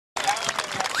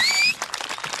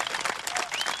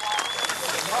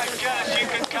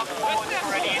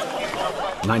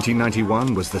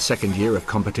1991 was the second year of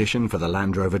competition for the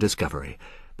Land Rover Discovery,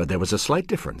 but there was a slight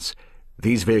difference.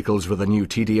 These vehicles were the new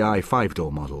TDI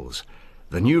 5-door models.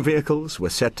 The new vehicles were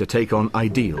set to take on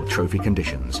ideal trophy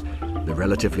conditions. The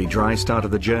relatively dry start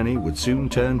of the journey would soon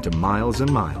turn to miles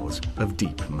and miles of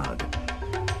deep mud.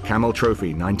 Camel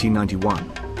Trophy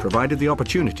 1991 provided the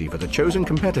opportunity for the chosen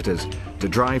competitors to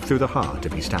drive through the heart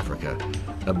of East Africa,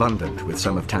 abundant with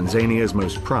some of Tanzania's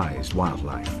most prized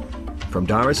wildlife. From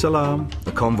Dar es Salaam,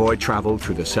 the convoy travelled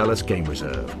through the Selous Game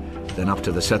Reserve, then up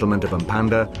to the settlement of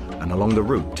Mpanda and along the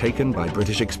route taken by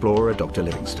British explorer Dr.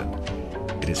 Livingstone.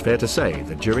 It is fair to say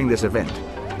that during this event,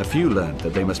 a few learned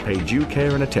that they must pay due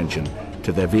care and attention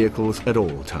to their vehicles at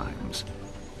all times.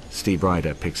 Steve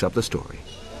Ryder picks up the story.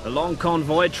 The long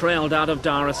convoy trailed out of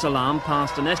Dar es Salaam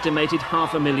past an estimated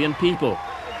 500,000 people.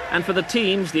 And for the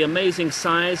teams, the amazing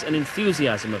size and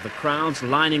enthusiasm of the crowds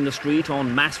lining the street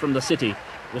en masse from the city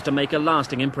was to make a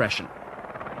lasting impression.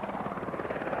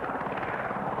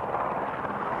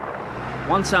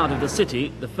 Once out of the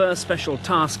city, the first special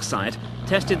task site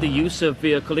tested the use of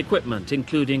vehicle equipment,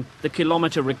 including the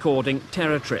kilometre-recording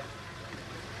Terror Trip.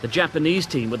 The Japanese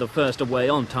team were the first away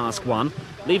on Task 1,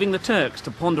 leaving the Turks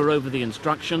to ponder over the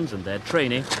instructions and their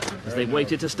training as they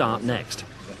waited to start next.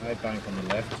 There's a high bank on the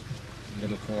left,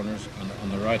 little corners, and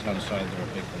on the right-hand side there are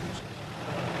big ones.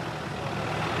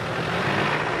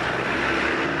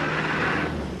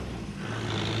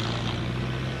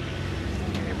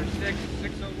 Okay,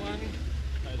 601.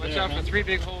 Watch out for 3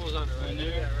 big holes on it right there.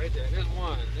 Yeah, right there. There's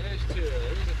 1, there's 2,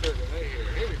 there's a 3rd one right here.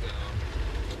 Here we go.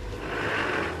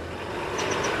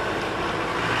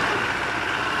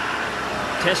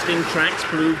 Testing tracks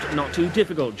proved not too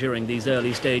difficult during these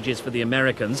early stages for the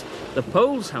Americans. The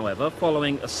Poles, however,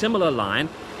 following a similar line,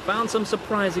 found some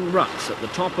surprising ruts at the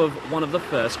top of one of the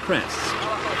first crests.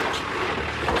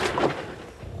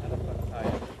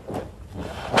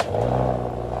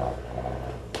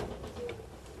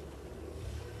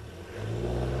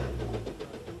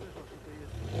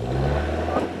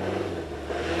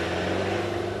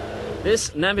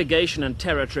 This navigation and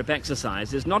terror trip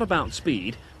exercise is not about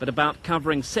speed, but about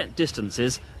covering set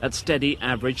distances at steady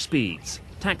average speeds,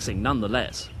 taxing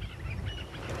nonetheless.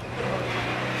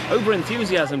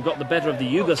 Over-enthusiasm got the better of the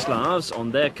Yugoslavs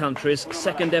on their country's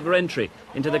second ever entry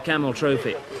into the Camel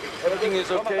Trophy. Everything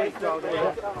is okay?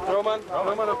 Roman,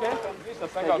 okay?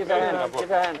 Give a hand,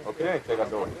 give a hand. Okay, take a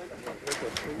door.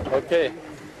 Okay.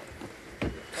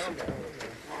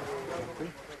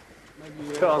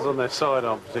 Cars on their side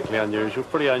aren't particularly unusual,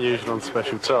 pretty unusual on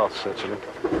special tasks actually.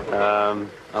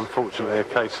 Unfortunately a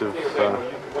case of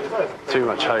too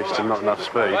much haste and not enough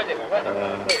speed.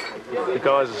 The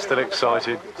guys are still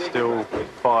excited, still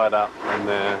fired up, and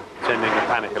they're tending to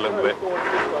panic a little bit.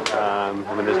 I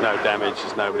mean, there's no damage,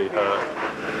 there's nobody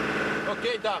hurt.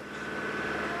 Okay, Doc.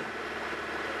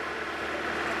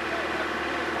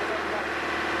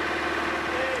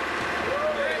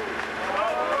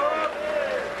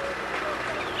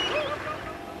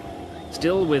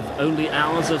 Still with only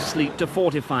hours of sleep to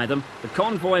fortify them, the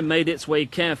convoy made its way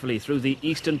carefully through the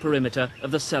eastern perimeter of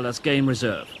the Selous Game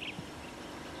Reserve.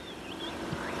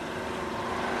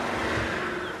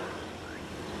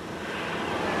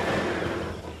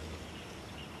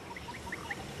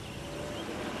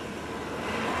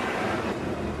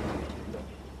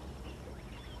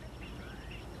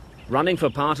 Running for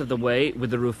part of the way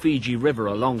with the Rufiji River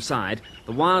alongside,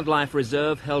 the wildlife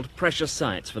reserve held precious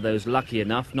sights for those lucky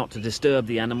enough not to disturb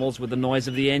the animals with the noise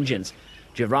of the engines.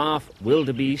 Giraffe,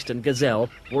 wildebeest and gazelle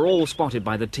were all spotted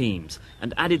by the teams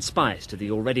and added spice to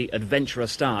the already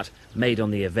adventurous start made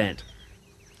on the event.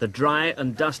 The dry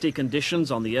and dusty conditions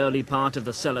on the early part of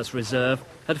the Selous Reserve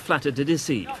had flattered to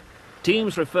deceive.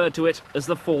 Teams referred to it as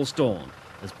the false dawn,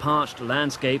 as parched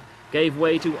landscape gave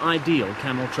way to ideal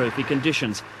Camel Trophy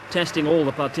conditions, testing all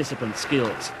the participants'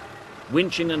 skills.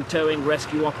 Winching and towing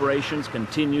rescue operations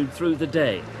continued through the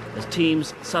day as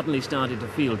teams suddenly started to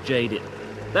feel jaded.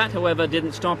 That, however,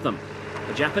 didn't stop them.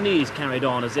 The Japanese carried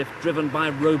on as if driven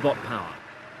by robot power.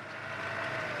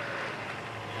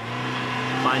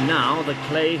 By now, the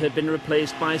clay had been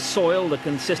replaced by soil the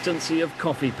consistency of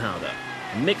coffee powder.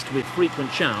 Mixed with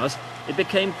frequent showers, it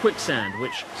became quicksand,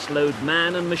 which slowed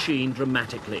man and machine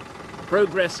dramatically.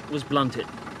 Progress was blunted.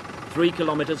 3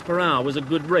 kilometers per hour was a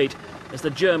good rate as the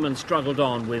Germans struggled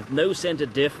on with no centre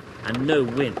diff and no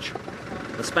winch.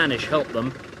 The Spanish helped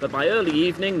them, but by early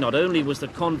evening not only was the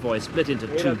convoy split into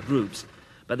 2 groups,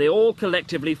 but they all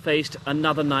collectively faced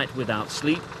another night without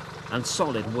sleep and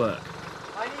solid work.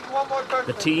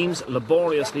 The teams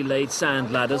laboriously laid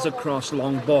sand ladders across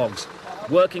long bogs,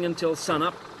 working until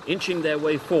sunup, inching their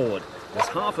way forward, as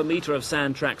half a metre of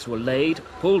sand tracks were laid,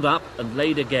 pulled up and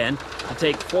laid again to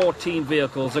take 4 team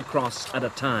vehicles across at a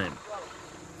time.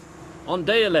 On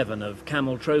day 11 of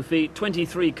Camel Trophy,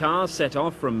 23 cars set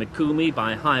off from Mikumi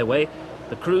by highway,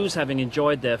 the crews having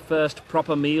enjoyed their first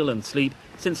proper meal and sleep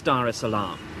since Dar es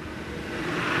Salaam.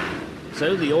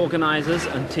 So the organisers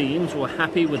and teams were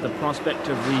happy with the prospect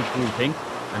of regrouping,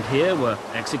 and here were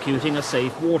executing a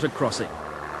safe water crossing.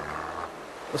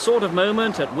 The sort of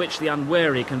moment at which the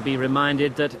unwary can be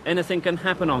reminded that anything can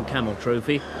happen on Camel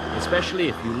Trophy, especially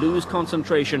if you lose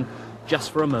concentration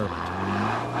just for a moment.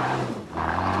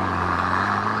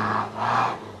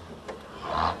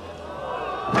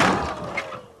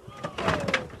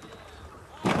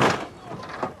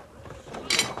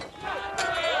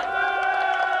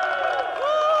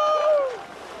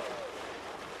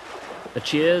 The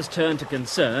cheers turned to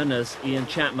concern as Ian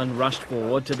Chapman rushed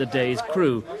forward to the day's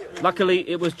crew. Luckily,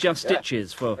 it was just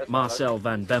stitches for Marcel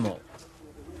van Bemmel.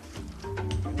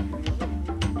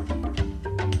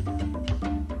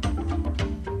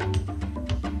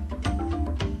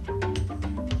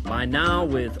 By now,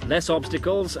 with less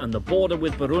obstacles and the border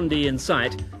with Burundi in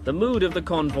sight, the mood of the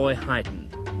convoy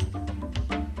heightened.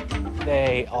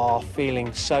 They are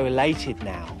feeling so elated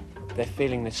now. They're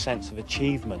feeling this sense of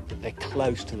achievement, that they're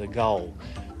close to the goal,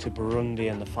 to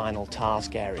Burundi and the final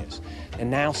task areas. They're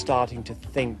now starting to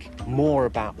think more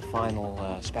about the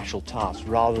final special task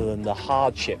rather than the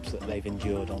hardships that they've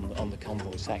endured on the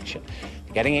convoy section.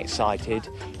 They're getting excited.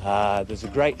 There's a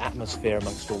great atmosphere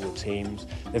amongst all the teams.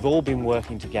 They've all been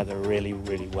working together really,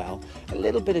 really well. A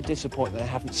little bit of disappointment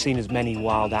they haven't seen as many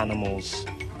wild animals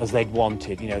as they'd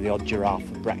wanted, you know, the odd giraffe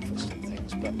for breakfast and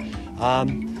things. But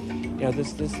you know,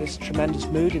 there's this tremendous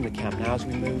mood in the camp now as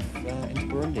we move into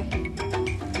Burundi.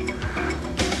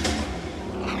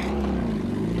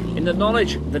 In the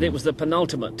knowledge that it was the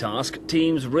penultimate task,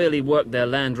 teams really worked their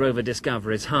Land Rover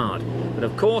discoveries hard. But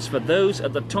of course, for those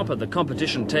at the top of the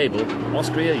competition table,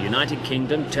 Austria, United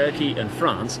Kingdom, Turkey and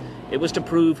France, it was to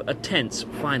prove a tense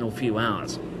final few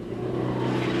hours.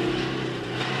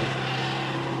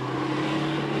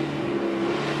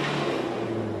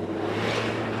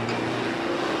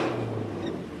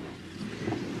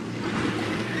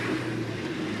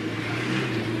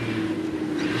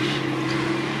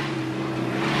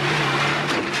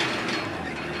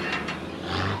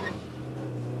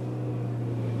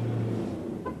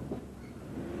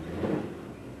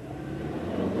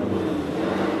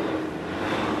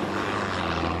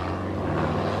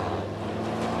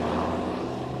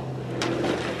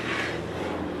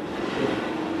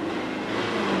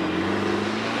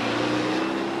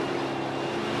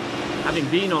 Having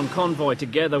been on convoy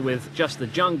together with just the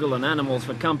jungle and animals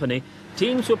for company,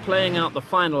 teams were playing out the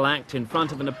final act in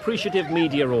front of an appreciative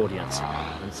media audience,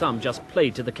 and some just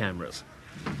played to the cameras.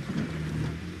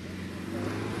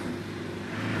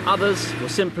 Others were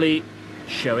simply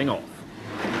showing off.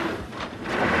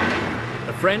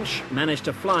 The French managed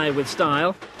to fly with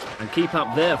style and keep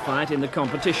up their fight in the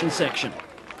competition section.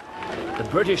 The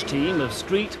British team of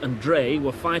Street and Dre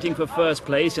were fighting for first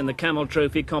place in the Camel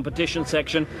Trophy competition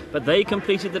section, but they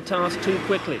completed the task too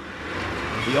quickly.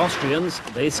 The Austrians,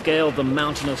 they scaled the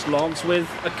mountainous logs with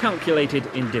a calculated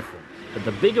indifference. But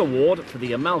the big award for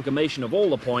the amalgamation of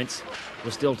all the points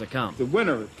was still to come. The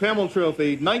winner of Camel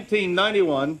Trophy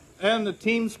 1991 and the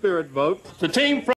team spirit vote. The team